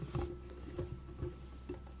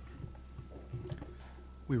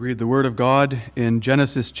We read the Word of God in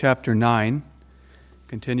Genesis chapter 9,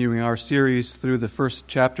 continuing our series through the first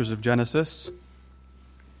chapters of Genesis.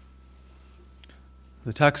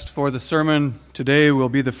 The text for the sermon today will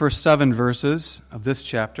be the first 7 verses of this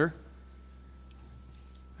chapter,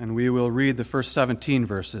 and we will read the first 17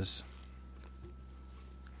 verses.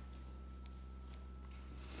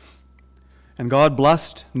 And God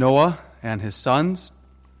blessed Noah and his sons,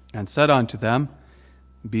 and said unto them,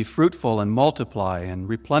 Be fruitful and multiply, and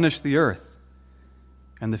replenish the earth.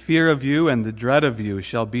 And the fear of you and the dread of you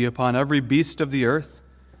shall be upon every beast of the earth,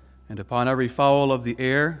 and upon every fowl of the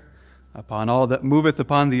air, upon all that moveth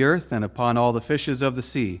upon the earth, and upon all the fishes of the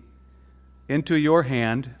sea. Into your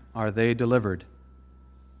hand are they delivered.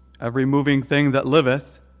 Every moving thing that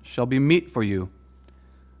liveth shall be meat for you.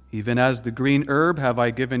 Even as the green herb have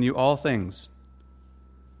I given you all things.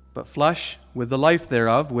 But flesh with the life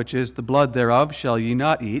thereof, which is the blood thereof, shall ye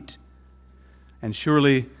not eat. And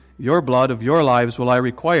surely your blood of your lives will I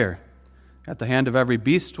require. At the hand of every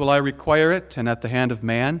beast will I require it, and at the hand of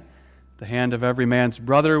man, the hand of every man's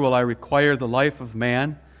brother will I require the life of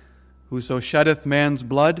man. Whoso sheddeth man's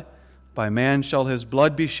blood, by man shall his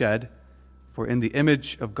blood be shed, for in the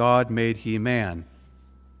image of God made he man.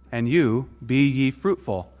 And you, be ye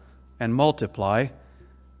fruitful, and multiply,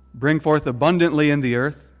 bring forth abundantly in the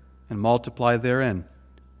earth, and multiply therein.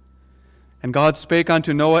 And God spake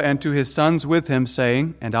unto Noah and to his sons with him,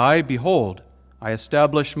 saying, And I, behold, I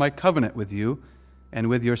establish my covenant with you, and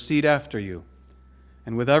with your seed after you,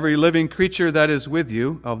 and with every living creature that is with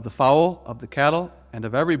you, of the fowl, of the cattle, and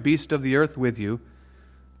of every beast of the earth with you,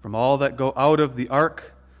 from all that go out of the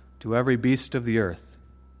ark to every beast of the earth.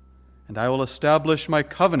 And I will establish my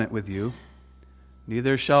covenant with you,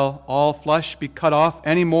 neither shall all flesh be cut off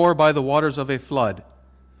any more by the waters of a flood,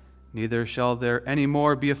 neither shall there any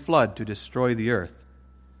more be a flood to destroy the earth.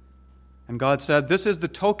 And God said, This is the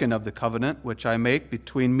token of the covenant which I make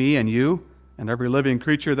between me and you, and every living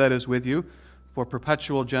creature that is with you, for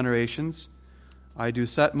perpetual generations. I do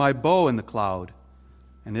set my bow in the cloud,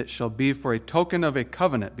 and it shall be for a token of a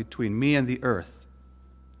covenant between me and the earth.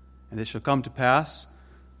 And it shall come to pass,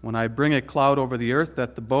 when I bring a cloud over the earth,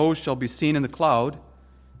 that the bow shall be seen in the cloud,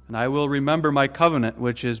 and I will remember my covenant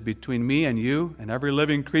which is between me and you and every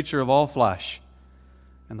living creature of all flesh.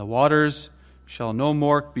 And the waters shall no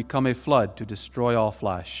more become a flood to destroy all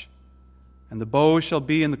flesh. And the bow shall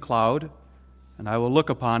be in the cloud, and I will look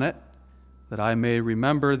upon it, that I may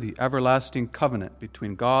remember the everlasting covenant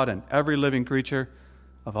between God and every living creature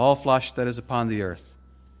of all flesh that is upon the earth.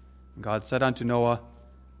 And God said unto Noah,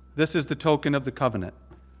 This is the token of the covenant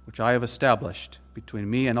which I have established between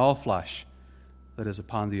me and all flesh that is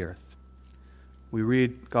upon the earth. We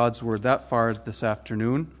read God's word that far this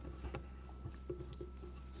afternoon,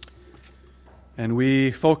 and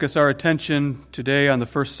we focus our attention today on the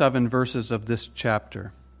first 7 verses of this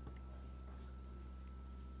chapter.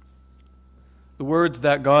 The words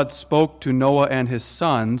that God spoke to Noah and his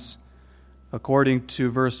sons, according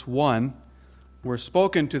to verse 1, were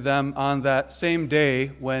spoken to them on that same day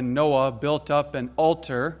when Noah built up an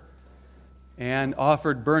altar and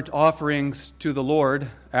offered burnt offerings to the Lord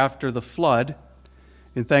after the flood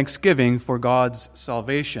in thanksgiving for God's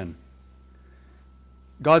salvation.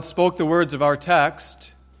 God spoke the words of our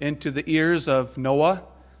text into the ears of Noah,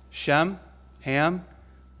 Shem, Ham,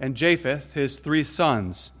 and Japheth, his 3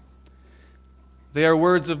 sons. They are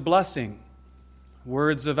words of blessing,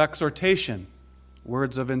 words of exhortation,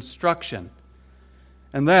 words of instruction,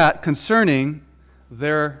 and that concerning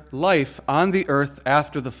their life on the earth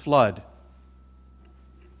after the flood.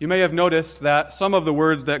 You may have noticed that some of the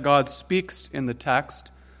words that God speaks in the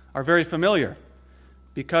text are very familiar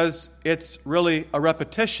because it's really a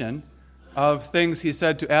repetition of things he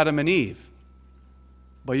said to Adam and Eve.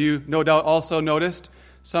 But you no doubt also noticed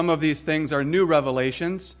some of these things are new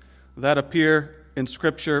revelations that appear in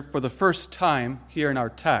Scripture for the first time here in our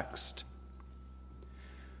text.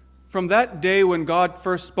 From that day when God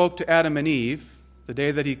first spoke to Adam and Eve, the day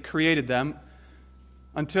that he created them,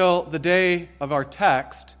 until the day of our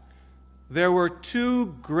text, there were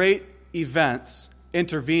 2 great events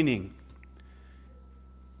intervening.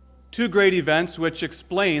 2 great events which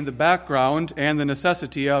explain the background and the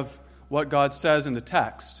necessity of what God says in the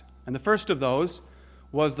text. And the first of those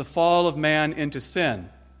was the fall of man into sin.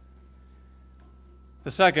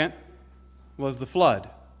 The second was the flood.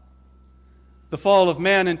 The fall of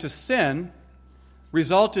man into sin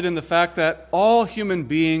resulted in the fact that all human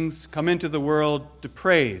beings come into the world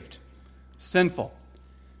depraved, sinful,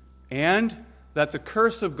 and that the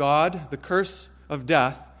curse of God, the curse of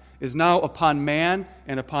death, is now upon man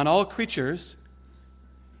and upon all creatures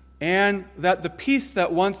and that the peace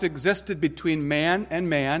that once existed between man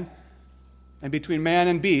and between man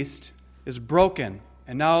and beast is broken,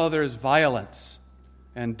 and now there's violence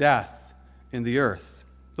and death in the earth.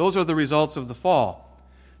 Those are the results of the fall.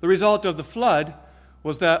 The result of the flood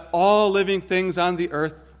was that all living things on the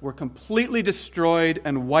earth were completely destroyed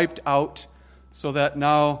and wiped out, so that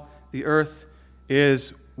now the earth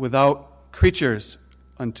is without creatures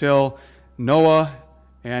until Noah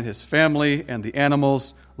and his family and the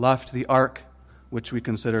animals left the ark, which we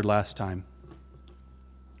considered last time.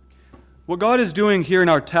 What God is doing here in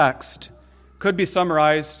our text could be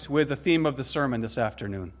summarized with the theme of the sermon this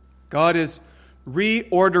afternoon. God is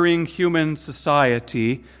reordering human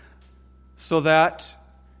society so that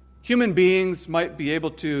human beings might be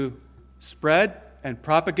able to spread and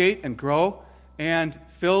propagate and grow and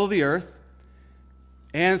fill the earth,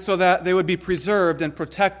 and so that they would be preserved and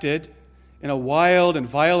protected in a wild and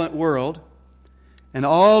violent world, and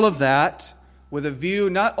all of that with a view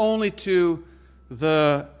not only to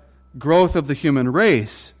the growth of the human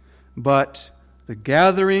race, but the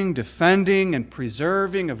gathering, defending, and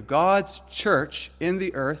preserving of God's church in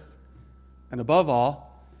the earth. And above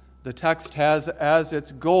all, the text has as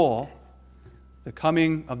its goal the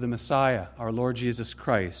coming of the Messiah, our Lord Jesus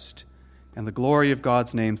Christ, and the glory of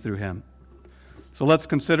God's name through him. So let's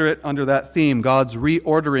consider it under that theme, God's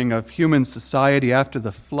reordering of human society after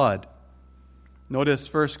the flood. Notice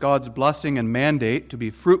first God's blessing and mandate to be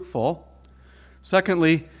fruitful.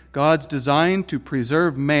 Secondly, God's design to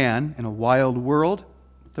preserve man in a wild world.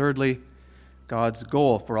 Thirdly, God's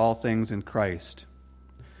goal for all things in Christ.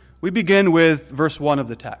 We begin with verse 1 of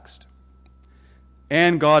the text.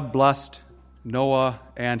 And God blessed Noah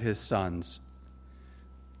and his sons.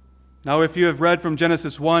 Now, if you have read from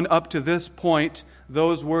Genesis 1 up to this point,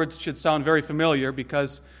 those words should sound very familiar,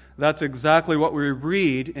 because that's exactly what we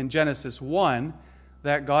read in Genesis 1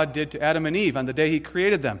 that God did to Adam and Eve on the day he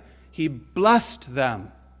created them. He blessed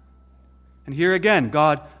them. And here again,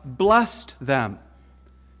 God blessed them.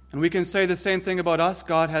 And we can say the same thing about us.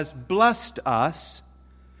 God has blessed us.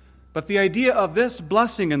 But the idea of this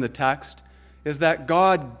blessing in the text is that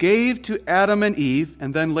God gave to Adam and Eve,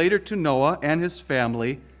 and then later to Noah and his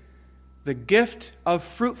family, the gift of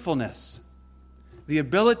fruitfulness, the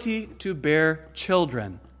ability to bear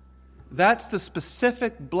children. That's the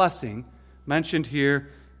specific blessing mentioned here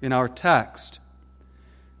in our text.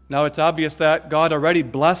 Now, it's obvious that God already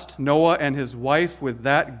blessed Noah and his wife with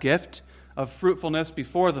that gift of fruitfulness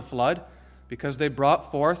before the flood, because they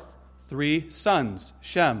brought forth 3 sons,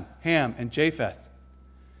 Shem, Ham, and Japheth.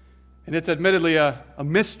 And it's admittedly a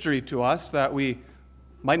mystery to us that we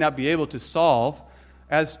might not be able to solve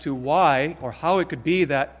as to why or how it could be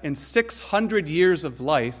that in 600 years of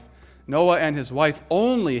life, Noah and his wife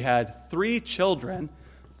only had 3 children,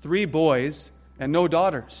 3 boys, and no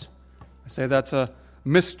daughters. I say that's a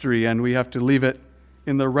mystery, and we have to leave it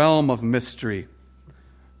in the realm of mystery.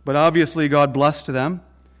 But obviously God blessed them,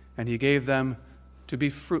 and he gave them to be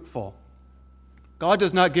fruitful. God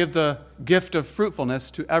does not give the gift of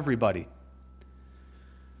fruitfulness to everybody.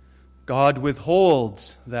 God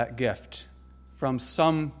withholds that gift from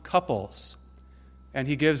some couples, and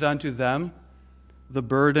he gives unto them the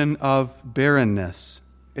burden of barrenness.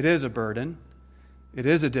 It is a burden, it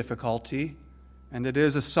is a difficulty, and it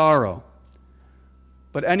is a sorrow.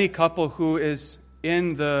 But any couple who is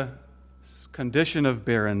in the condition of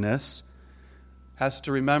barrenness has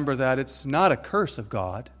to remember that it's not a curse of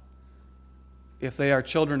God. If they are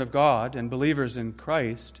children of God and believers in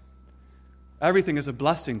Christ, everything is a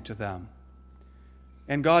blessing to them.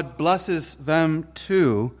 And God blesses them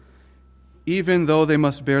too, even though they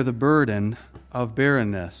must bear the burden of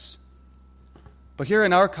barrenness. But here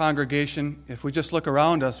in our congregation, if we just look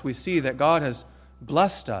around us, we see that God has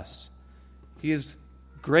blessed us. He has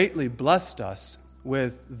greatly blessed us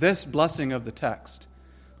with this blessing of the text,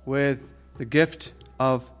 with the gift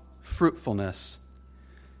of fruitfulness.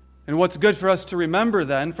 And what's good for us to remember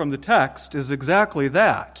then from the text is exactly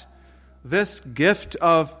that. This gift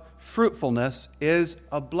of fruitfulness is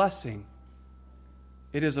a blessing.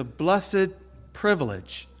 It is a blessed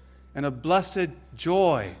privilege and a blessed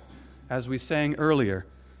joy, as we sang earlier,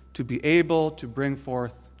 to be able to bring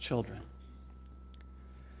forth children.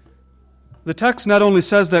 The text not only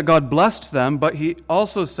says that God blessed them, but he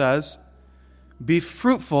also says, be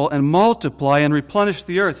fruitful and multiply and replenish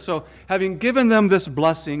the earth. So having given them this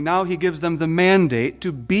blessing, now he gives them the mandate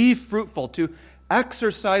to be fruitful, to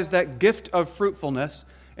exercise that gift of fruitfulness,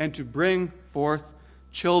 and to bring forth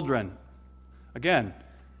children. Again,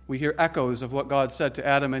 we hear echoes of what God said to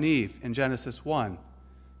Adam and Eve in Genesis 1.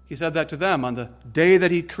 He said that to them on the day that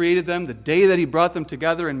he created them, the day that he brought them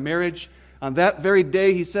together in marriage, On that very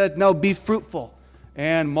day, he said, "Now be fruitful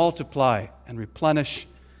and multiply and replenish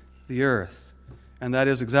the earth." And that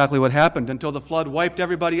is exactly what happened until the flood wiped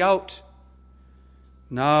everybody out.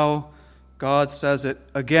 Now, God says it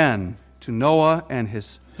again to Noah and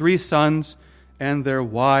his 3 sons and their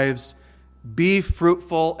wives, "Be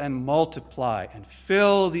fruitful and multiply and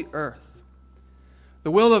fill the earth."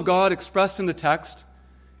 The will of God expressed in the text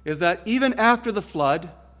is that even after the flood,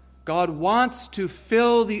 God wants to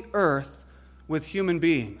fill the earth with human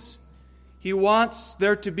beings. He wants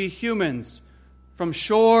there to be humans from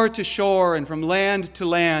shore to shore and from land to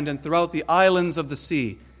land and throughout the islands of the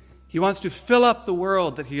sea. He wants to fill up the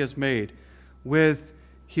world that he has made with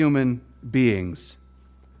human beings.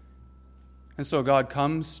 And so God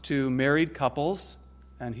comes to married couples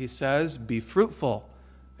and he says, "Be fruitful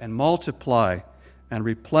and multiply and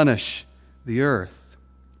replenish the earth."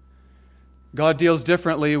 God deals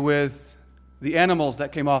differently with the animals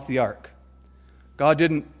that came off the ark. God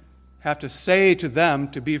didn't have to say to them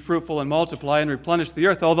to be fruitful and multiply and replenish the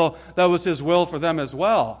earth, although that was his will for them as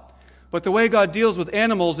well. But the way God deals with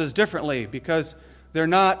animals is differently because they're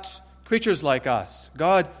not creatures like us.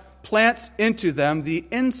 God plants into them the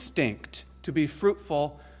instinct to be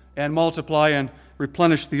fruitful and multiply and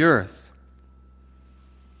replenish the earth.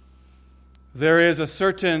 There is a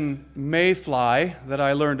certain mayfly that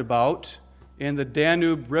I learned about in the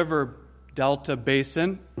Danube River Delta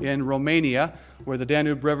Basin in Romania, where the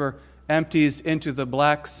Danube River empties into the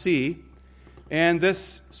Black Sea. And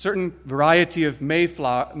this certain variety of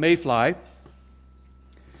mayfly,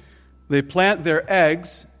 they plant their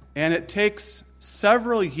eggs, and it takes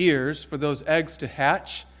several years for those eggs to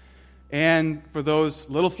hatch and for those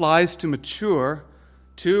little flies to mature,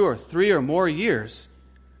 2 or 3 or more years.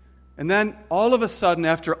 And then all of a sudden,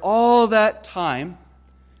 after all that time,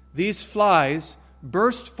 these flies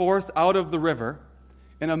burst forth out of the river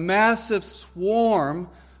in a massive swarm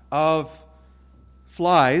of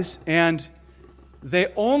flies, and they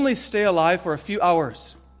only stay alive for a few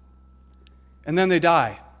hours, and then they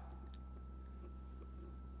die.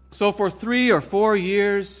 So for 3 or 4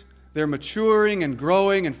 years, they're maturing and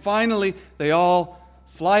growing, and finally they all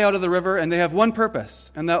fly out of the river, and they have one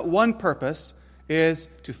purpose, and that one purpose is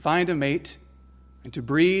to find a mate and to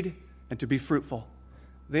breed and to be fruitful.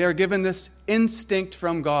 They are given this instinct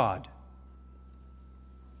from God,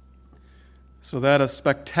 so that a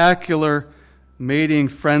spectacular mating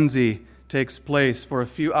frenzy takes place for a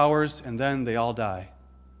few hours, and then they all die.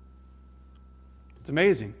 It's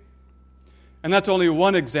amazing. And that's only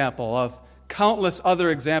one example of countless other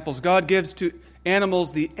examples. God gives to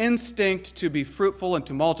animals the instinct to be fruitful and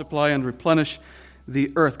to multiply and replenish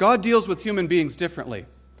the earth. God deals with human beings differently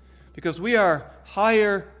because we are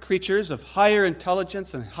higher creatures of higher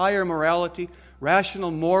intelligence and higher morality,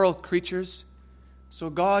 rational, moral creatures. So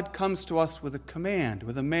God comes to us with a command,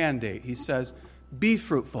 with a mandate. He says, "Be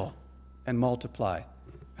fruitful and multiply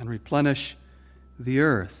and replenish the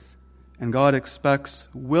earth." And God expects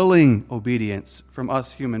willing obedience from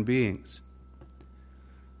us human beings,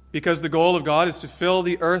 because the goal of God is to fill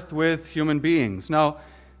the earth with human beings. Now,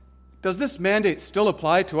 does this mandate still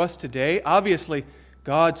apply to us today? Obviously,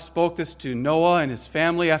 God spoke this to Noah and his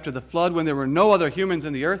family after the flood when there were no other humans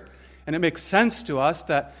in the earth. And it makes sense to us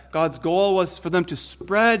that God's goal was for them to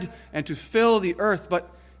spread and to fill the earth. But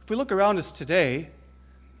if we look around us today,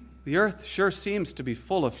 the earth sure seems to be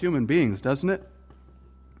full of human beings, doesn't it?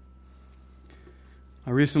 I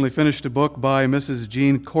recently finished a book by Mrs.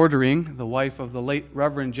 Jean Cordering, the wife of the late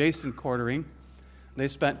Reverend Jason Cordering. They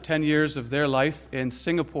spent 10 years of their life in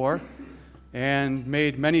Singapore and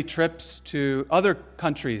made many trips to other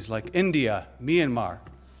countries like India, Myanmar,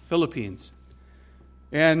 Philippines.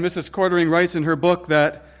 And Mrs. Cordering writes in her book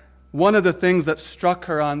that one of the things that struck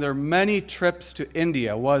her on their many trips to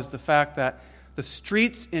India was the fact that the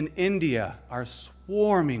streets in India are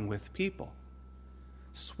swarming with people,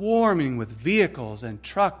 swarming with vehicles and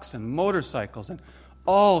trucks and motorcycles and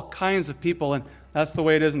all kinds of people. And that's the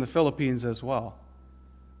way it is in the Philippines as well.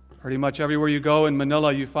 Pretty much everywhere you go in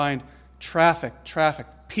Manila, you find traffic,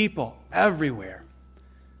 people everywhere.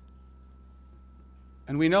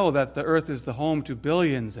 And we know that the earth is the home to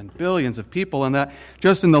billions and billions of people, and that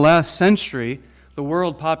just in the last century, the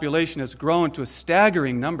world population has grown to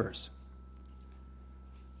staggering numbers.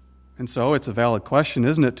 And so it's a valid question,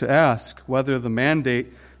 isn't it, to ask whether the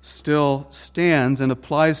mandate still stands and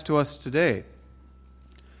applies to us today.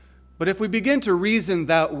 But if we begin to reason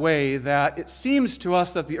that way, that it seems to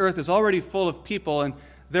us that the earth is already full of people, and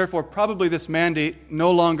therefore probably this mandate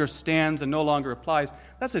no longer stands and no longer applies,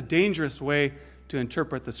 that's a dangerous way to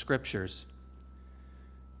interpret the Scriptures.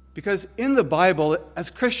 Because in the Bible, as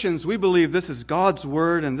Christians, we believe this is God's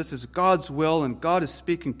word and this is God's will and God is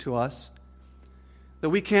speaking to us, that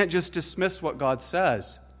we can't just dismiss what God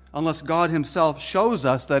says unless God himself shows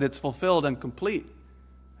us that it's fulfilled and complete.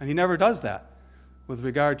 And he never does that with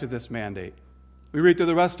regard to this mandate. We read through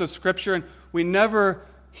the rest of Scripture and we never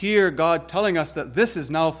hear God telling us that this is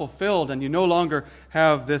now fulfilled and you no longer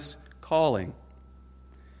have this calling.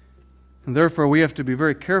 And therefore, we have to be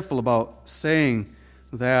very careful about saying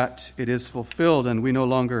that it is fulfilled and we no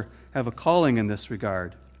longer have a calling in this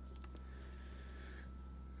regard.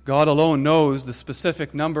 God alone knows the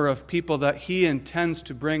specific number of people that he intends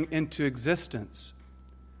to bring into existence.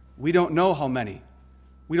 We don't know how many.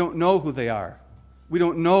 We don't know who they are. We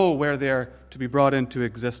don't know where they're to be brought into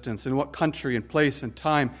existence, in what country and place and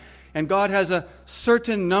time. And God has a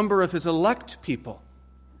certain number of his elect people,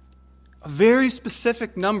 a very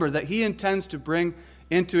specific number that he intends to bring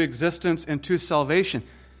into existence and to salvation.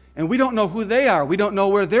 And we don't know who they are. We don't know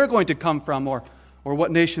where they're going to come from or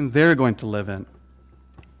what nation they're going to live in.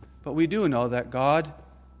 But we do know that God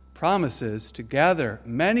promises to gather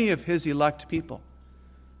many of his elect people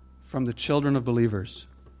from the children of believers.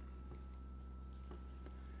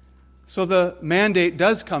 So the mandate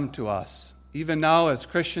does come to us, even now as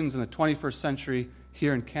Christians in the 21st century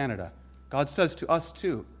here in Canada. God says to us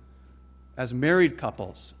too, as married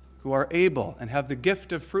couples who are able and have the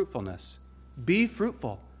gift of fruitfulness, be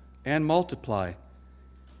fruitful and multiply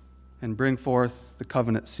and bring forth the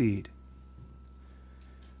covenant seed.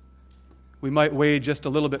 We might wade just a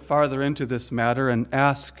little bit farther into this matter and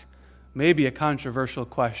ask maybe a controversial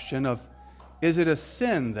question of, is it a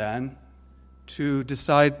sin then to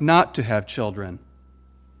decide not to have children?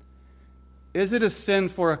 Is it a sin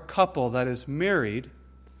for a couple that is married,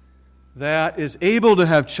 that is able to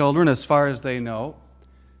have children as far as they know,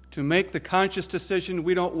 to make the conscious decision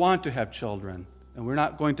we don't want to have children and we're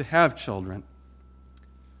not going to have children?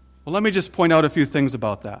 Well, let me just point out a few things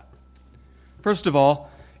about that. First of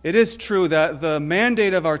all, it is true that the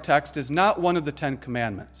mandate of our text is not one of the Ten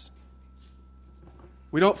Commandments.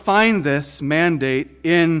 We don't find this mandate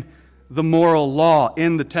in the moral law,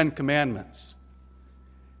 in the Ten Commandments.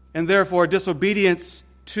 And therefore, disobedience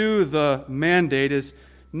to the mandate is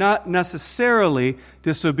not necessarily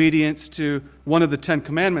disobedience to one of the Ten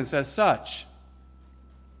Commandments as such.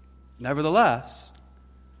 Nevertheless,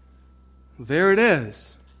 there it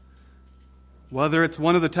is. Whether it's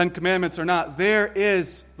one of the Ten Commandments or not, there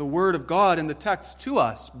is the Word of God in the text to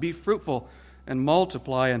us. Be fruitful and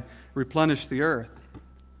multiply and replenish the earth.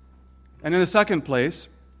 And in the second place,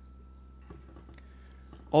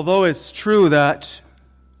 although it's true that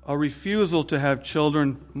a refusal to have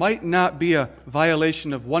children might not be a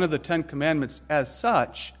violation of one of the Ten Commandments as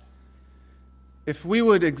such, if we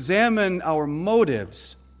would examine our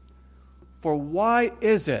motives for why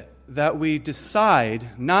is it that we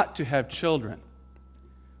decide not to have children,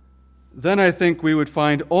 then I think we would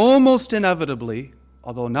find almost inevitably,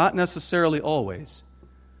 although not necessarily always,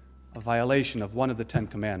 a violation of one of the Ten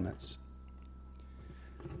Commandments.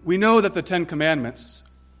 We know that the Ten Commandments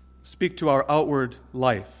speak to our outward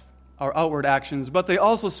life, our outward actions, but they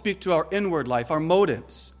also speak to our inward life, our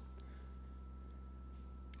motives.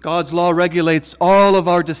 God's law regulates all of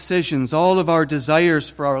our decisions, all of our desires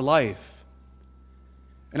for our life.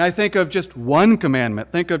 And I think of just one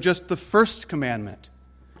commandment. Think of just the first commandment,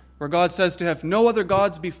 where God says to have no other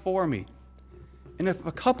gods before me. And if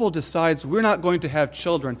a couple decides we're not going to have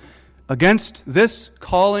children, against this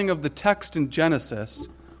calling of the text in Genesis,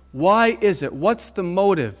 why is it? What's the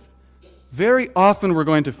motive? Very often we're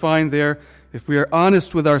going to find there, if we are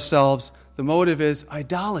honest with ourselves, the motive is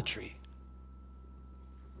idolatry.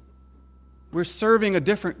 We're serving a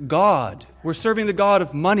different God. We're serving the God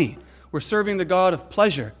of money. We're serving the God of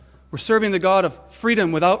pleasure. We're serving the God of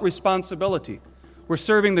freedom without responsibility. We're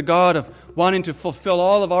serving the God of wanting to fulfill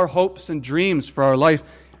all of our hopes and dreams for our life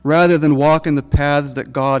rather than walk in the paths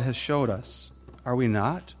that God has showed us. Are we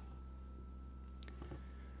not?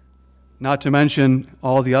 Not to mention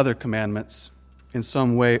all the other commandments in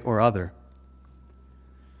some way or other.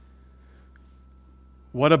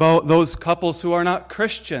 What about those couples who are not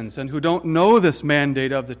Christians and who don't know this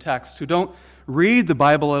mandate of the text, who don't read the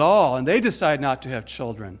Bible at all, and they decide not to have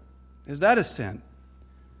children? Is that a sin?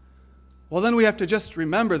 Well, then we have to just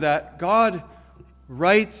remember that God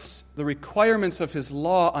writes the requirements of His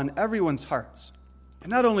law on everyone's hearts.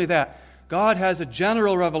 And not only that, God has a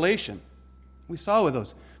general revelation. We saw with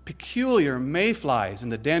those peculiar mayflies in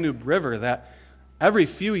the Danube River that every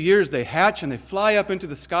few years they hatch and they fly up into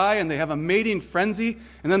the sky and they have a mating frenzy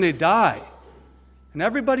and then they die. And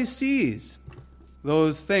everybody sees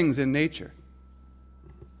those things in nature.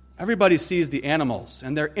 Everybody sees the animals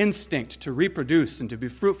and their instinct to reproduce and to be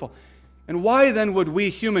fruitful. And why then would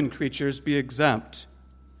we human creatures be exempt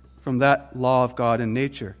from that law of God in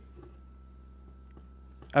nature?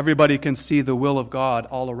 Everybody can see the will of God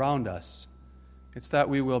all around us. It's that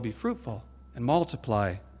we will be fruitful and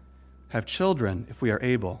multiply, have children if we are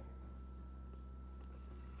able.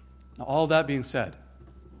 Now, all that being said,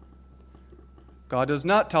 God does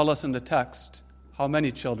not tell us in the text how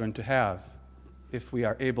many children to have if we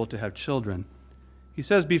are able to have children. He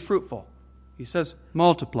says, be fruitful. He says,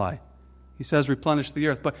 multiply. He says, replenish the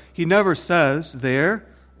earth. But he never says there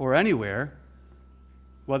or anywhere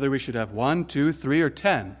whether we should have 1, 2, 3, or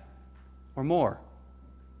 10 or more.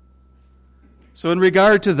 So in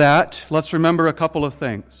regard to that, let's remember a couple of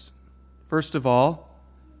things. First of all,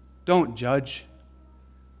 don't judge.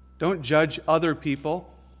 Don't judge other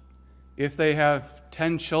people. If they have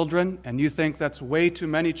 10 children and you think that's way too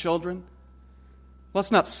many children,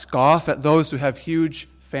 let's not scoff at those who have huge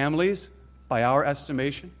families by our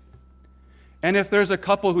estimation. And if there's a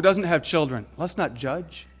couple who doesn't have children, let's not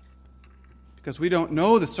judge, because we don't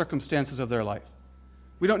know the circumstances of their life.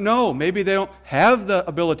 We don't know. Maybe they don't have the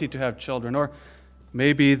ability to have children, or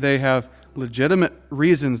maybe they have legitimate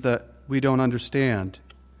reasons that we don't understand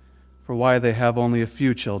for why they have only a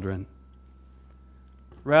few children.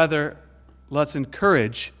 Rather, let's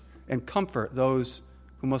encourage and comfort those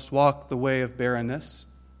who must walk the way of barrenness.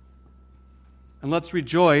 And let's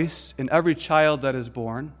rejoice in every child that is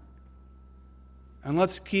born. And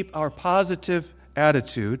let's keep our positive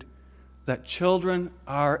attitude that children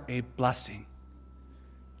are a blessing.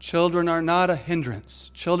 Children are not a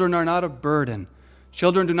hindrance. Children are not a burden.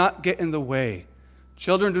 Children do not get in the way.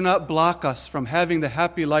 Children do not block us from having the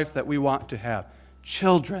happy life that we want to have.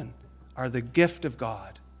 Children are the gift of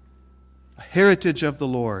God, a heritage of the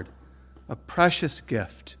Lord, a precious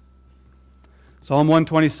gift. Psalm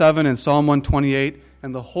 127 and Psalm 128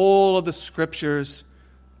 and the whole of the Scriptures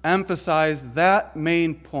emphasize that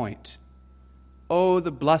main point. Oh,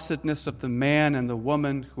 the blessedness of the man and the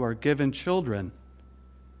woman who are given children.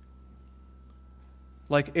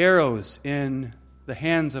 Like arrows in the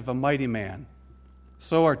hands of a mighty man,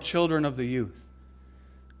 so are children of the youth.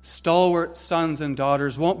 Stalwart sons and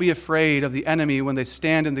daughters won't be afraid of the enemy when they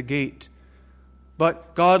stand in the gate,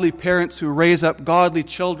 but godly parents who raise up godly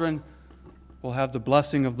children will have the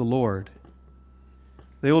blessing of the Lord.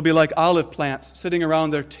 They will be like olive plants sitting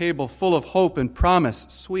around their table full of hope and promise,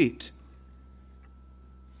 sweet.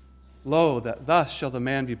 Lo, that thus shall the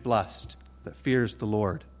man be blessed that fears the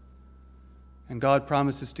Lord. And God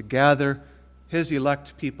promises to gather His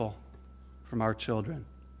elect people from our children.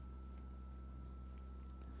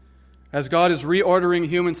 As God is reordering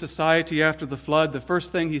human society after the flood, the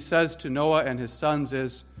first thing He says to Noah and his sons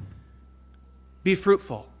is, be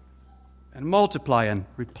fruitful and multiply and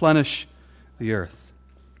replenish the earth.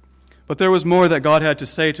 But there was more that God had to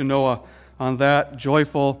say to Noah on that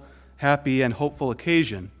joyful, happy, and hopeful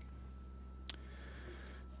occasion.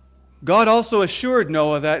 God also assured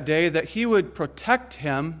Noah that day that He would protect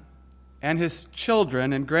him and his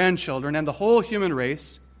children and grandchildren and the whole human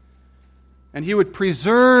race, and He would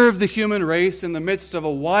preserve the human race in the midst of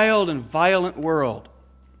a wild and violent world.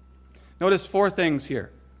 Notice 4 things here.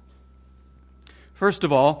 First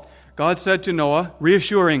of all, God said to Noah,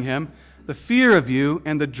 reassuring him, the fear of you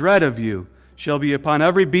and the dread of you shall be upon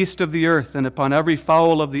every beast of the earth and upon every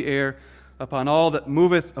fowl of the air, upon all that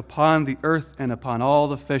moveth upon the earth and upon all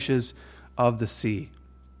the fishes of the sea.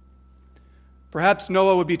 Perhaps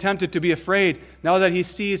Noah would be tempted to be afraid now that he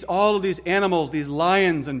sees all of these animals, these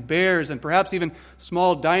lions and bears, and perhaps even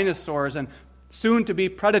small dinosaurs, and soon to be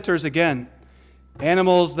predators again.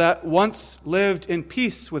 Animals that once lived in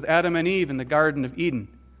peace with Adam and Eve in the Garden of Eden,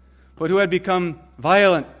 but who had become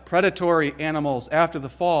violent, predatory animals after the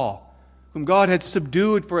fall, whom God had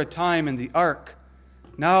subdued for a time in the ark,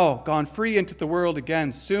 now gone free into the world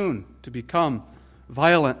again, soon to become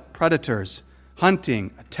violent predators,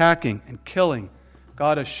 hunting, attacking, and killing.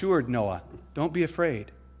 God assured Noah, don't be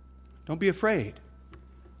afraid. Don't be afraid.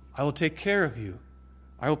 I will take care of you.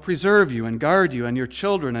 I will preserve you and guard you and your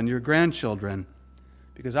children and your grandchildren,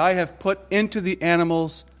 because I have put into the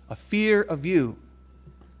animals a fear of you,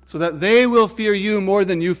 so that they will fear you more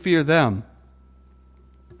than you fear them.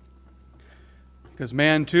 Because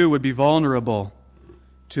man too would be vulnerable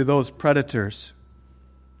to those predators.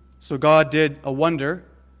 So God did a wonder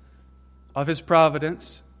of His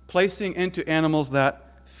providence, placing into animals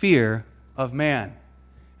that fear of man.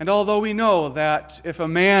 And although we know that if a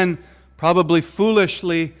man probably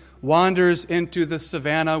foolishly wanders into the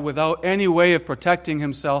savannah without any way of protecting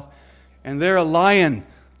himself, and there a lion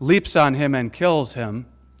leaps on him and kills him,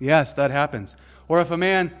 yes, that happens. Or if a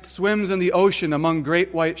man swims in the ocean among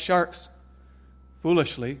great white sharks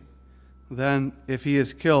foolishly, then if he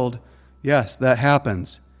is killed, yes, that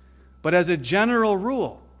happens. But as a general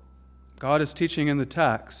rule, God is teaching in the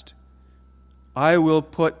text, I will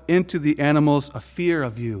put into the animals a fear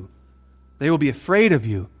of you. They will be afraid of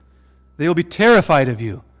you. They will be terrified of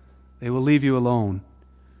you. They will leave you alone.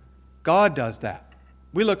 God does that.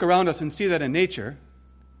 We look around us and see that in nature.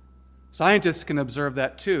 Scientists can observe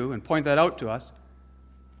that too and point that out to us.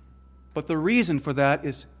 But the reason for that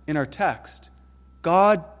is in our text.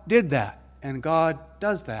 God did that, and God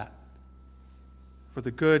does that for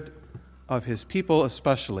the good of his people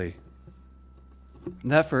especially.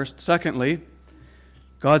 That first. Secondly,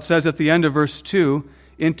 God says at the end of verse 2,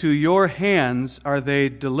 into your hands are they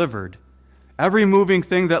delivered. Every moving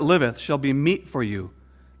thing that liveth shall be meat for you.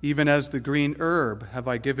 Even as the green herb have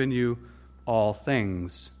I given you all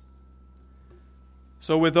things.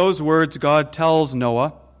 So with those words, God tells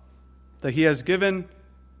Noah that he has given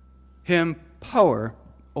him power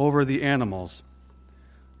over the animals.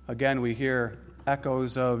 Again, we hear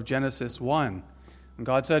echoes of Genesis 1. And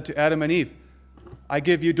God said to Adam and Eve, I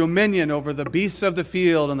give you dominion over the beasts of the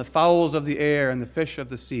field and the fowls of the air and the fish of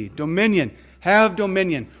the sea. Dominion. Have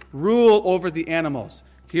dominion. Rule over the animals.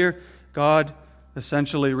 Here, God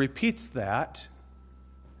essentially repeats that.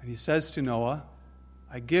 And he says to Noah,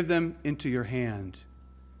 I give them into your hand.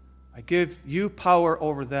 I give you power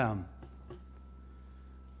over them.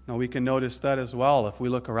 Now we can notice that as well if we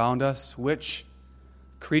look around us. Which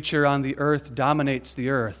creature on the earth dominates the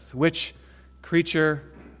earth? Which creature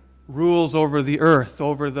rules over the earth,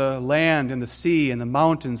 over the land and the sea and the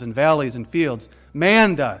mountains and valleys and fields?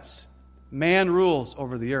 Man does. Man rules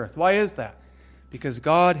over the earth. Why is that? Because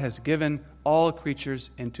God has given all creatures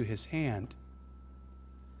into his hand.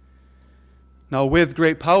 Now, with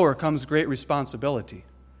great power comes great responsibility.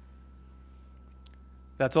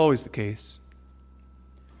 That's always the case.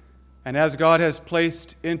 And as God has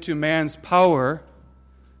placed into man's power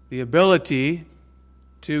the ability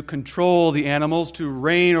to control the animals, to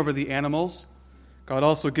reign over the animals, God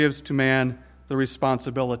also gives to man the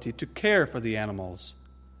responsibility to care for the animals.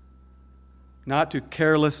 Not to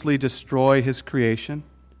carelessly destroy his creation,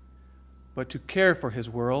 but to care for his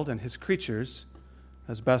world and his creatures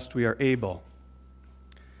as best we are able.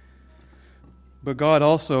 But God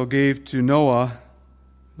also gave to Noah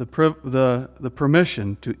the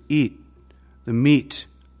permission to eat the meat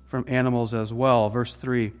from animals as well. Verse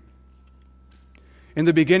 3. In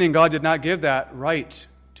the beginning, God did not give that right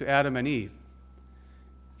to Adam and Eve.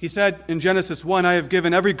 He said in Genesis 1, I have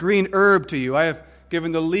given every green herb to you. I have given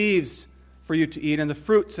the leaves for you to eat, and the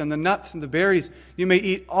fruits and the nuts and the berries. You may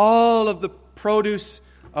eat all of the produce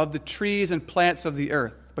of the trees and plants of the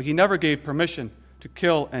earth. But he never gave permission to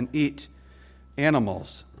kill and eat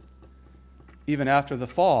animals, even after the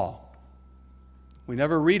fall. We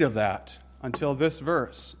never read of that until this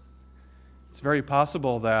verse. It's very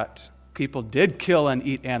possible that people did kill and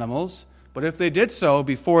eat animals, but if they did so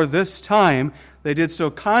before this time, they did so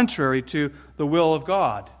contrary to the will of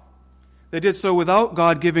God. They did so without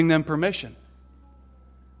God giving them permission.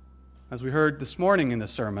 As we heard this morning in the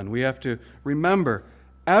sermon, we have to remember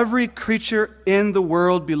every creature in the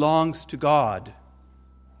world belongs to God.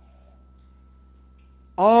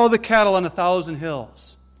 All the cattle on 1,000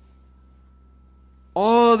 hills,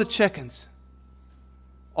 all the chickens,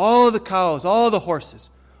 all the cows, all the horses,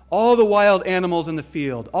 all the wild animals in the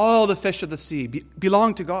field, all the fish of the sea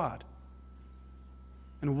belong to God.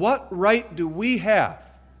 And what right do we have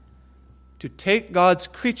to take God's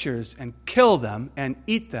creatures and kill them and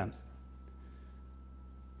eat them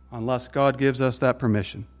unless God gives us that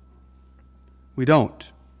permission? We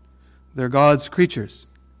don't. They're God's creatures.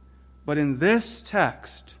 But in this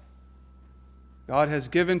text, God has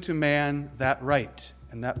given to man that right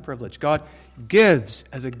and that privilege. God gives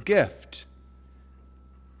as a gift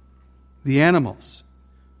the animals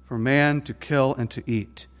for man to kill and to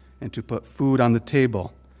eat and to put food on the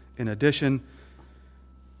table, in addition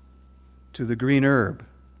to the green herb.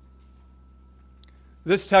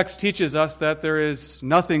 This text teaches us that there is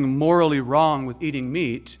nothing morally wrong with eating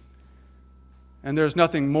meat, and there's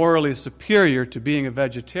nothing morally superior to being a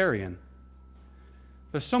vegetarian.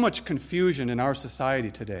 There's so much confusion in our society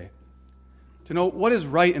today to know what is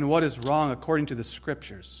right and what is wrong according to the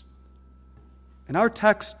Scriptures. And our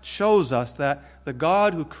text shows us that the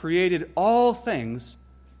God who created all things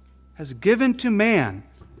has given to man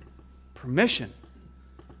permission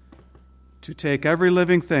to take every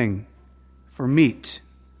living thing for meat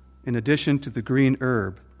in addition to the green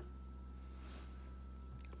herb.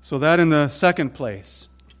 So that in the second place,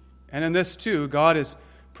 and in this too, God is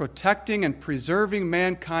protecting and preserving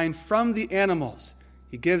mankind from the animals.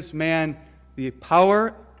 He gives man the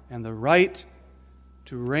power and the right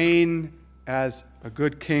to reign as a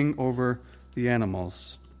good king over the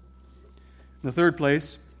animals. In the third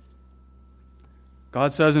place,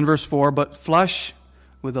 God says in verse 4, "But flesh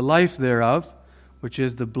with the life thereof, which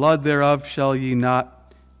is the blood thereof, shall ye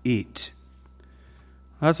not eat."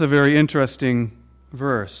 That's a very interesting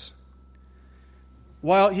verse.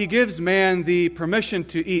 While he gives man the permission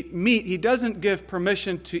to eat meat, he doesn't give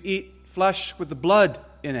permission to eat flesh with the blood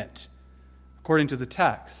in it, according to the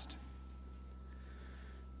text.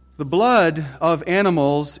 The blood of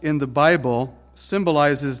animals in the Bible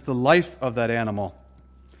symbolizes the life of that animal.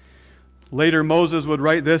 Later, Moses would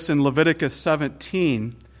write this in Leviticus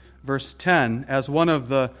 17, verse 10, as one of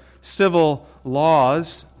the civil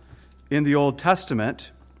laws in the Old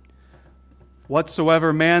Testament.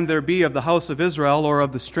 "Whatsoever man there be of the house of Israel or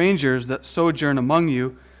of the strangers that sojourn among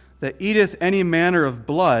you, that eateth any manner of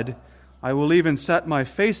blood, I will even set my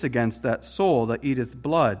face against that soul that eateth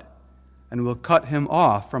blood, and will cut him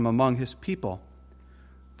off from among his people.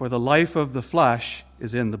 For the life of the flesh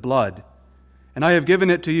is in the blood. And I have given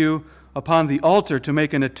it to you upon the altar to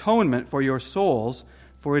make an atonement for your souls,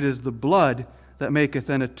 for it is the blood that maketh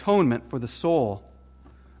an atonement for the soul.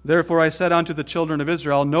 Therefore I said unto the children of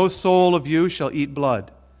Israel, no soul of you shall eat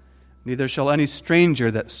blood, neither shall any stranger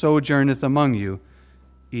that sojourneth among you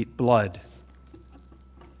eat blood."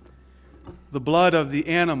 The blood of the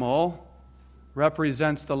animal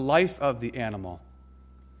represents the life of the animal.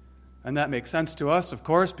 And that makes sense to us, of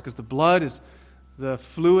course, because the blood is the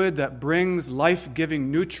fluid that brings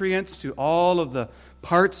life-giving nutrients to all of the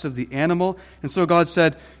parts of the animal. And so God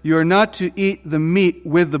said, you are not to eat the meat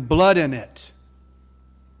with the blood in it.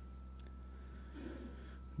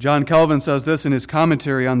 John Calvin says this in his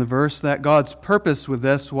commentary on the verse, that God's purpose with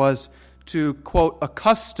this was to, quote,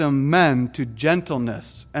 accustom men to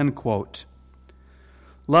gentleness, end quote,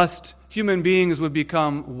 lest human beings would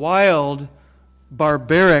become wild,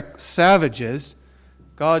 barbaric savages.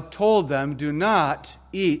 God told them, do not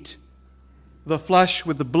eat the flesh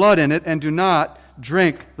with the blood in it, and do not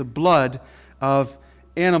drink the blood of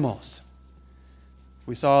animals.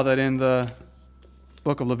 We saw that in the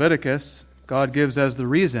book of Leviticus, God gives as the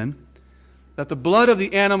reason that the blood of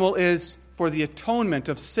the animal is for the atonement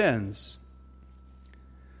of sins.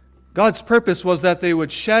 God's purpose was that they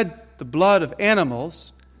would shed the blood of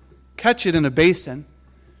animals, catch it in a basin,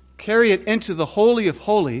 carry it into the Holy of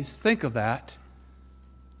Holies. Think of that.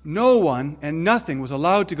 No one and nothing was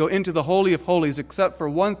allowed to go into the Holy of Holies except for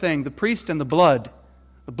one thing, the priest and the blood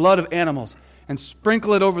of animals, and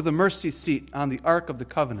sprinkle it over the mercy seat on the Ark of the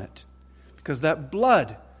Covenant, because that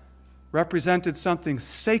blood represented something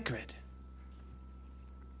sacred.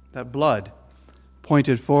 That blood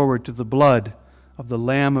pointed forward to the blood of the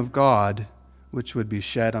Lamb of God, which would be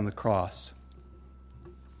shed on the cross.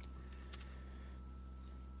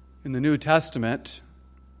 In the New Testament,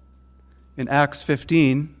 in Acts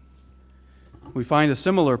 15, we find a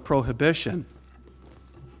similar prohibition.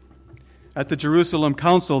 At the Jerusalem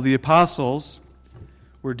Council, the apostles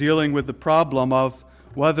were dealing with the problem of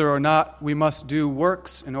whether or not we must do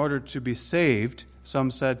works in order to be saved.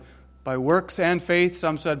 Some said by works and faith,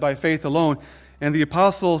 some said by faith alone. And the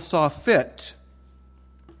apostles saw fit,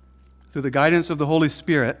 through the guidance of the Holy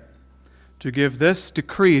Spirit, to give this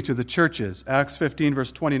decree to the churches. Acts 15,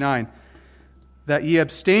 verse 29, that ye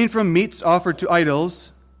abstain from meats offered to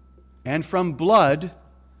idols, and from blood,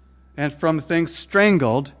 and from things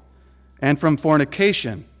strangled, and from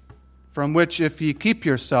fornication, from which if ye keep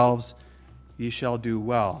yourselves, ye shall do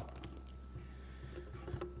well.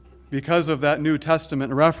 Because of that New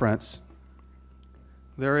Testament reference,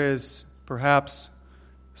 there is perhaps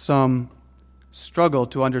some struggle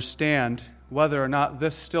to understand whether or not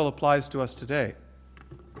this still applies to us today.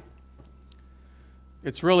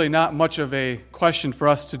 It's really not much of a question for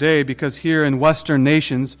us today, because here in Western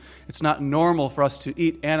nations, it's not normal for us to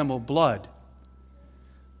eat animal blood.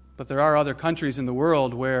 But there are other countries in the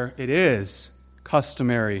world where it is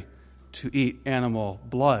customary to eat animal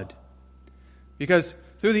blood. Because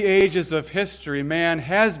through the ages of history, man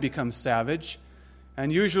has become savage,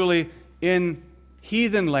 and usually in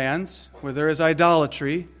heathen lands where there is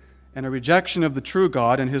idolatry and a rejection of the true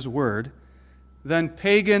God and His Word, then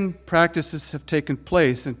pagan practices have taken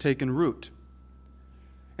place and taken root.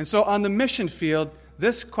 And so on the mission field,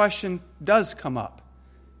 this question does come up.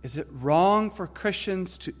 Is it wrong for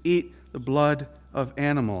Christians to eat the blood of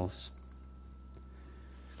animals?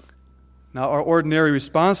 Now, our ordinary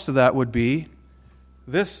response to that would be,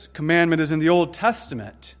 this commandment is in the Old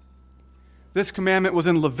Testament. This commandment was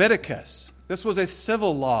in Leviticus. This was a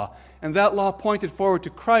civil law. and that law pointed forward to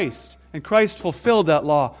Christ, and Christ fulfilled that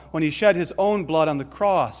law when he shed his own blood on the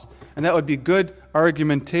cross, and that would be good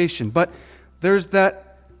argumentation. But there's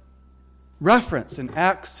that reference in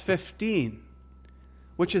Acts 15,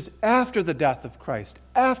 which is after the death of Christ,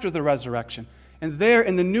 after the resurrection. And there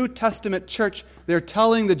in the New Testament church, they're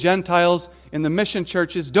telling the Gentiles in the mission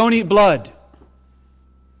churches, don't eat blood.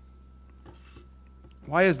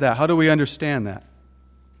 Why is that? How do we understand that?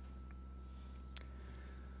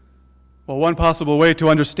 Well, one possible way to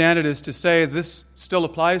understand it is to say this still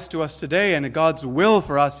applies to us today, and God's will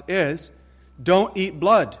for us is don't eat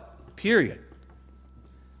blood, period.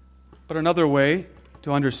 But another way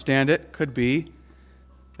to understand it could be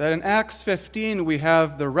that in Acts 15 we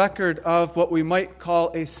have the record of what we might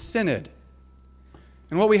call a synod.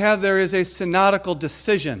 And what we have there is a synodical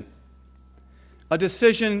decision. A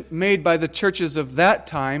decision made by the churches of that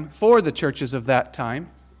time, for the churches of that time,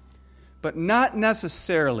 but not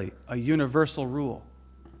necessarily a universal rule.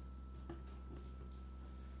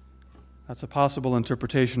 That's a possible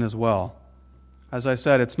interpretation as well. As I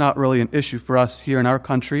said, it's not really an issue for us here in our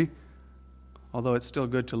country, although it's still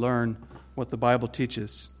good to learn what the Bible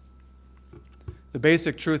teaches. The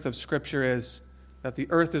basic truth of Scripture is that the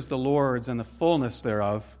earth is the Lord's and the fullness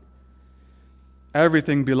thereof.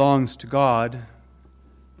 Everything belongs to God,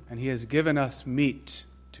 and He has given us meat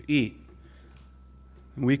to eat.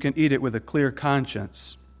 And we can eat it with a clear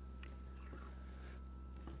conscience.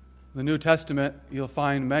 In the New Testament, you'll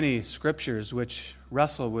find many scriptures which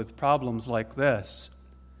wrestle with problems like this.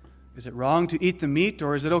 Is it wrong to eat the meat,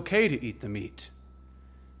 or is it okay to eat the meat?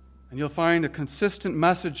 And you'll find a consistent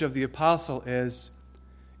message of the apostle is,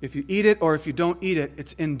 if you eat it or if you don't eat it,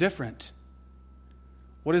 it's indifferent.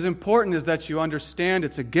 What is important is that you understand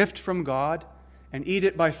it's a gift from God, and eat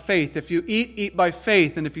it by faith. If you eat, eat by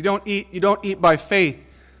faith, and if you don't eat by faith.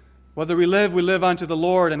 Whether we live unto the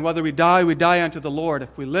Lord, and whether we die unto the Lord.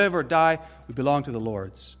 If we live or die, we belong to the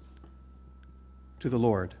Lord.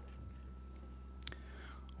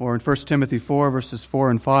 Or in 1 Timothy 4, verses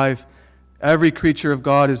 4 and 5, every creature of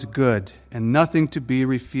God is good, and nothing to be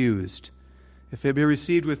refused, if it be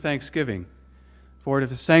received with thanksgiving, for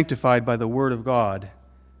it is sanctified by the word of God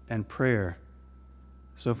and prayer.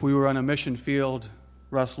 So if we were on a mission field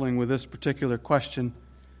wrestling with this particular question,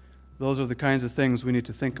 those are the kinds of things we need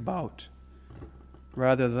to think about,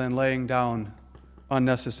 rather than laying down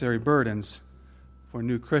unnecessary burdens for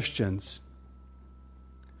new Christians.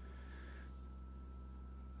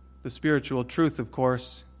 The spiritual truth, of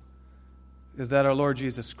course, is that our Lord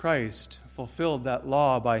Jesus Christ fulfilled that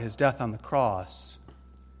law by His death on the cross.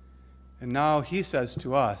 And now He says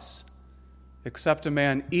to us, except a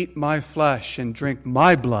man eat my flesh and drink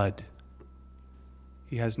my blood,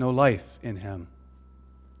 he has no life in him.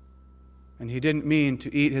 And He didn't mean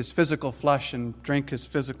to eat His physical flesh and drink His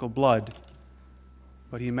physical blood,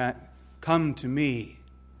 but He meant, come to me,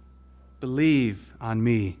 believe on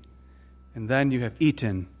me, and then you have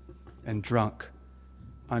eaten and drunk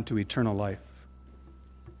unto eternal life.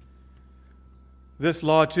 This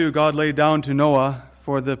law, too, God laid down to Noah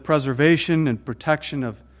for the preservation and protection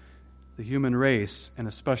of the human race, and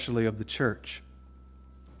especially of the church.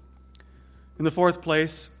 In the fourth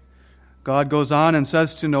place, God goes on and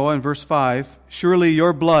says to Noah in verse 5, surely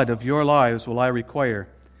your blood of your lives will I require.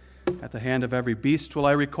 At the hand of every beast will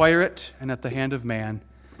I require it, and at the hand of man,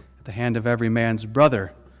 at the hand of every man's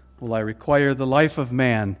brother will I require the life of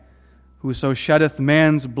man. Whoso sheddeth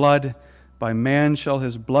man's blood, by man shall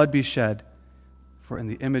his blood be shed, for in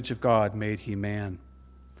the image of God made he man.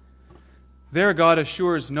 There God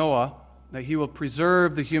assures Noah that He will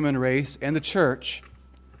preserve the human race and the church,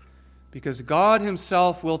 because God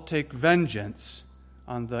Himself will take vengeance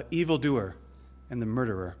on the evildoer and the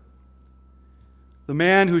murderer. The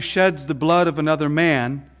man who sheds the blood of another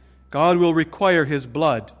man, God will require his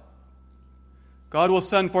blood. God will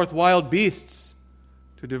send forth wild beasts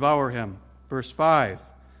to devour him. Verse 5,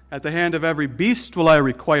 at the hand of every beast will I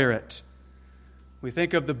require it. We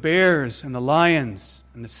think of the bears and the lions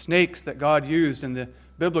and the snakes that God used in the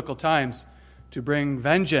biblical times to bring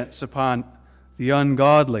vengeance upon the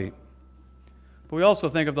ungodly. But we also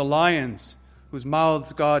think of the lions whose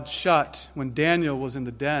mouths God shut when Daniel was in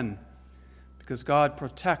the den, because God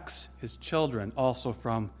protects His children also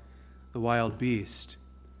from the wild beast.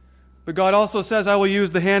 But God also says, I will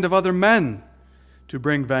use the hand of other men to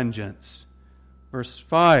bring vengeance. Verse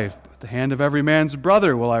 5, at the hand of every man's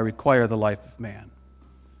brother will I require the life of man.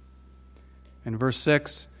 In verse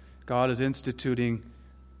 6, God is instituting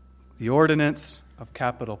the ordinance of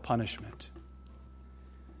capital punishment.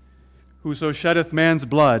 Whoso sheddeth man's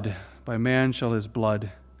blood, by man shall his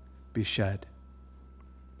blood be shed.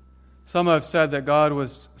 Some have said that God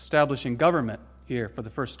was establishing government here for the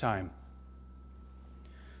first time.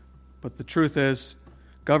 But the truth is,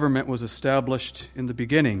 government was established in the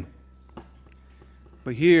beginning.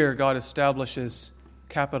 But here, God establishes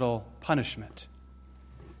capital punishment.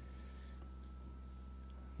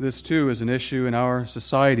 This, too, is an issue in our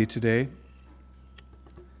society today.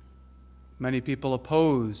 Many people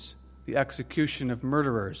oppose the execution of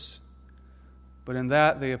murderers, but in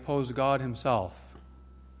that they oppose God Himself.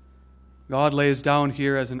 God lays down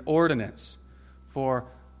here as an ordinance for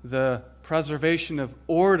the preservation of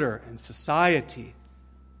order in society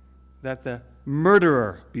that the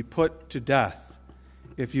murderer be put to death.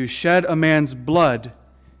 If you shed a man's blood,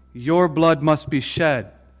 your blood must be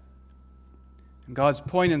shed. And God's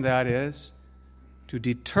point in that is to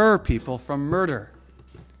deter people from murder.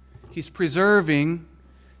 He's preserving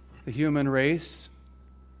the human race,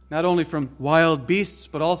 not only from wild beasts,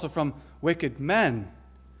 but also from wicked men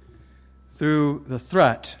through the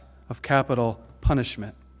threat of capital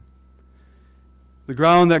punishment. The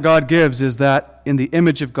ground that God gives is that in the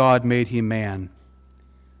image of God made He man.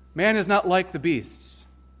 Man is not like the beasts.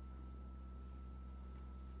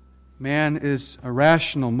 Man is a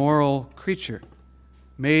rational, moral creature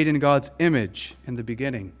made in God's image in the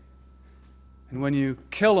beginning. And when you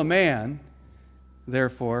kill a man,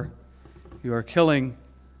 therefore, you are killing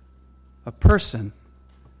a person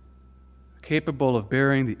capable of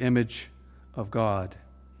bearing the image of God.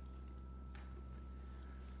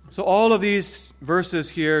 So all of these verses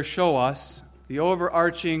here show us the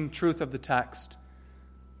overarching truth of the text,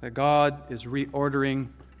 that God is reordering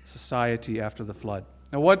society after the flood.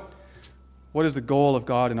 Now what is the goal of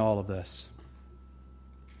God in all of this?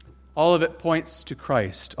 All of it points to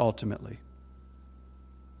Christ, ultimately.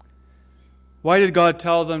 Why did God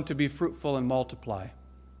tell them to be fruitful and multiply?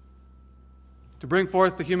 To bring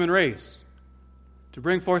forth the human race, to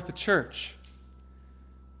bring forth the church,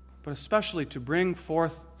 but especially to bring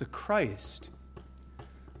forth the Christ.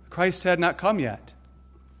 Christ had not come yet.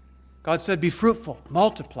 God said, be fruitful,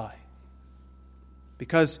 multiply.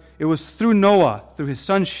 Because it was through Noah, through his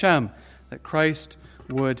son Shem, that Christ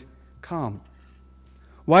would come.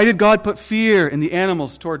 Why did God put fear in the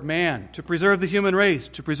animals toward man? To preserve the human race,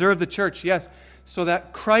 to preserve the church, yes, so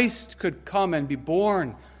that Christ could come and be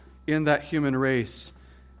born in that human race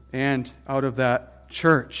and out of that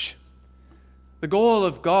church. The goal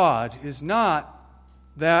of God is not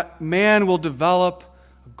that man will develop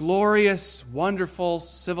a glorious, wonderful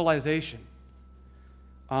civilization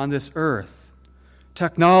on this earth.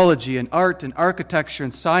 Technology and art and architecture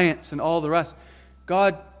and science and all the rest.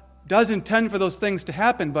 God does intend for those things to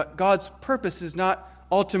happen, but God's purpose is not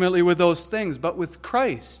ultimately with those things, but with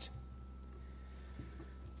Christ.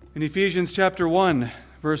 In Ephesians chapter 1,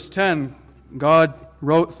 verse 10, God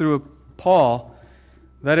wrote through Paul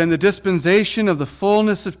that in the dispensation of the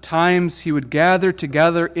fullness of times He would gather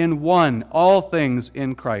together in one all things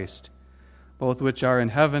in Christ, both which are in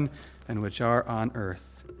heaven and which are on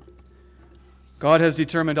earth. God has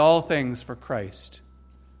determined all things for Christ.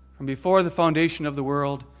 From before the foundation of the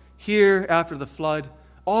world, here after the flood,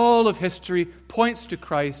 all of history points to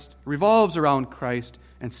Christ, revolves around Christ,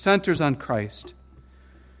 and centers on Christ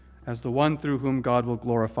as the one through whom God will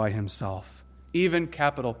glorify Himself, even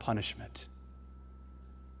capital punishment.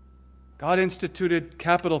 God instituted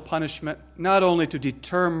capital punishment not only to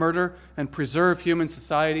deter murder and preserve human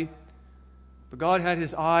society, but God had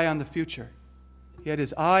His eye on the future. He had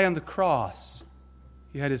His eye on the cross.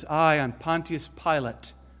 He had His eye on Pontius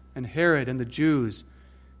Pilate and Herod and the Jews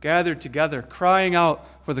gathered together, crying out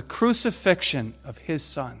for the crucifixion of His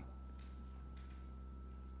Son.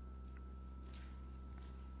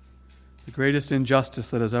 The greatest injustice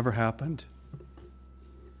that has ever happened.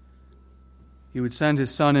 He would send His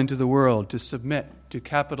Son into the world to submit to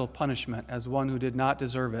capital punishment as one who did not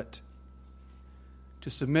deserve it, to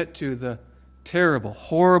submit to the terrible,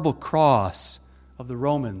 horrible cross of the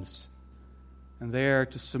Romans, and there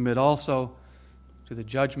to submit also to the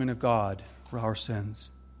judgment of God for our sins.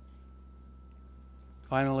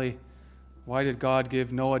 Finally, why did God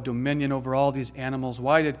give Noah dominion over all these animals?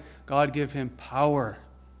 Why did God give him power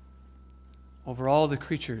over all the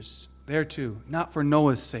creatures? There too, not for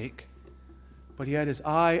Noah's sake, but he had his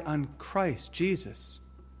eye on Christ, Jesus.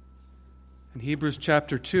 In Hebrews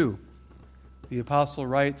chapter 2, the apostle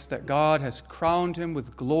writes that God has crowned him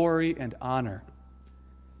with glory and honor.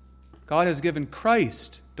 God has given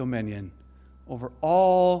Christ dominion over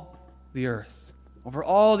all the earth, over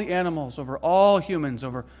all the animals, over all humans,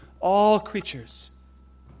 over all creatures.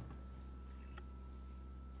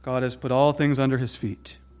 God has put all things under His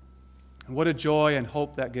feet. And what a joy and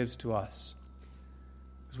hope that gives to us.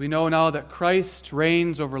 As we know now that Christ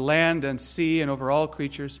reigns over land and sea and over all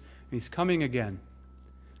creatures, and He's coming again.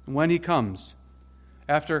 And when He comes,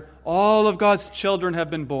 after all of God's children have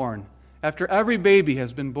been born, after every baby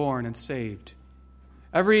has been born and saved,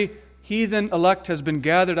 every heathen elect has been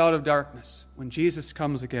gathered out of darkness, when Jesus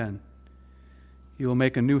comes again, He will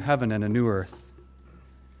make a new heaven and a new earth.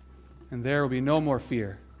 And there will be no more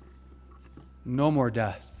fear, no more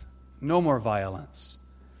death, no more violence.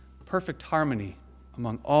 Perfect harmony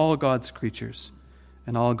among all God's creatures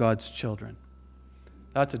and all God's children.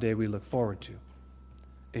 That's a day we look forward to.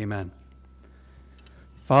 Amen.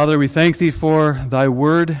 Father, we thank Thee for Thy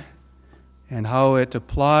word and how it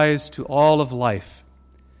applies to all of life.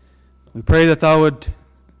 We pray that Thou would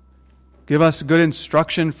give us good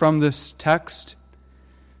instruction from this text,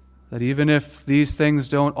 that even if these things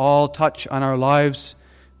don't all touch on our lives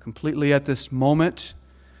completely at this moment,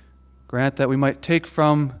 grant that we might take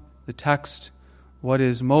from the text what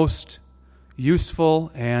is most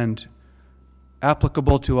useful and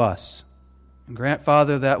applicable to us. And grant,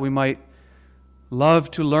 Father, that we might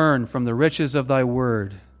love to learn from the riches of Thy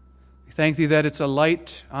word. We thank Thee that it's a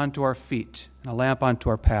light unto our feet and a lamp unto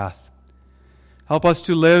our path. Help us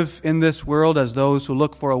to live in this world as those who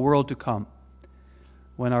look for a world to come,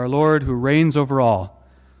 when our Lord, who reigns over all,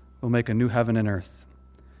 will make a new heaven and earth.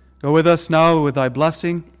 Go with us now with Thy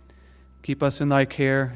blessing. Keep us in Thy care.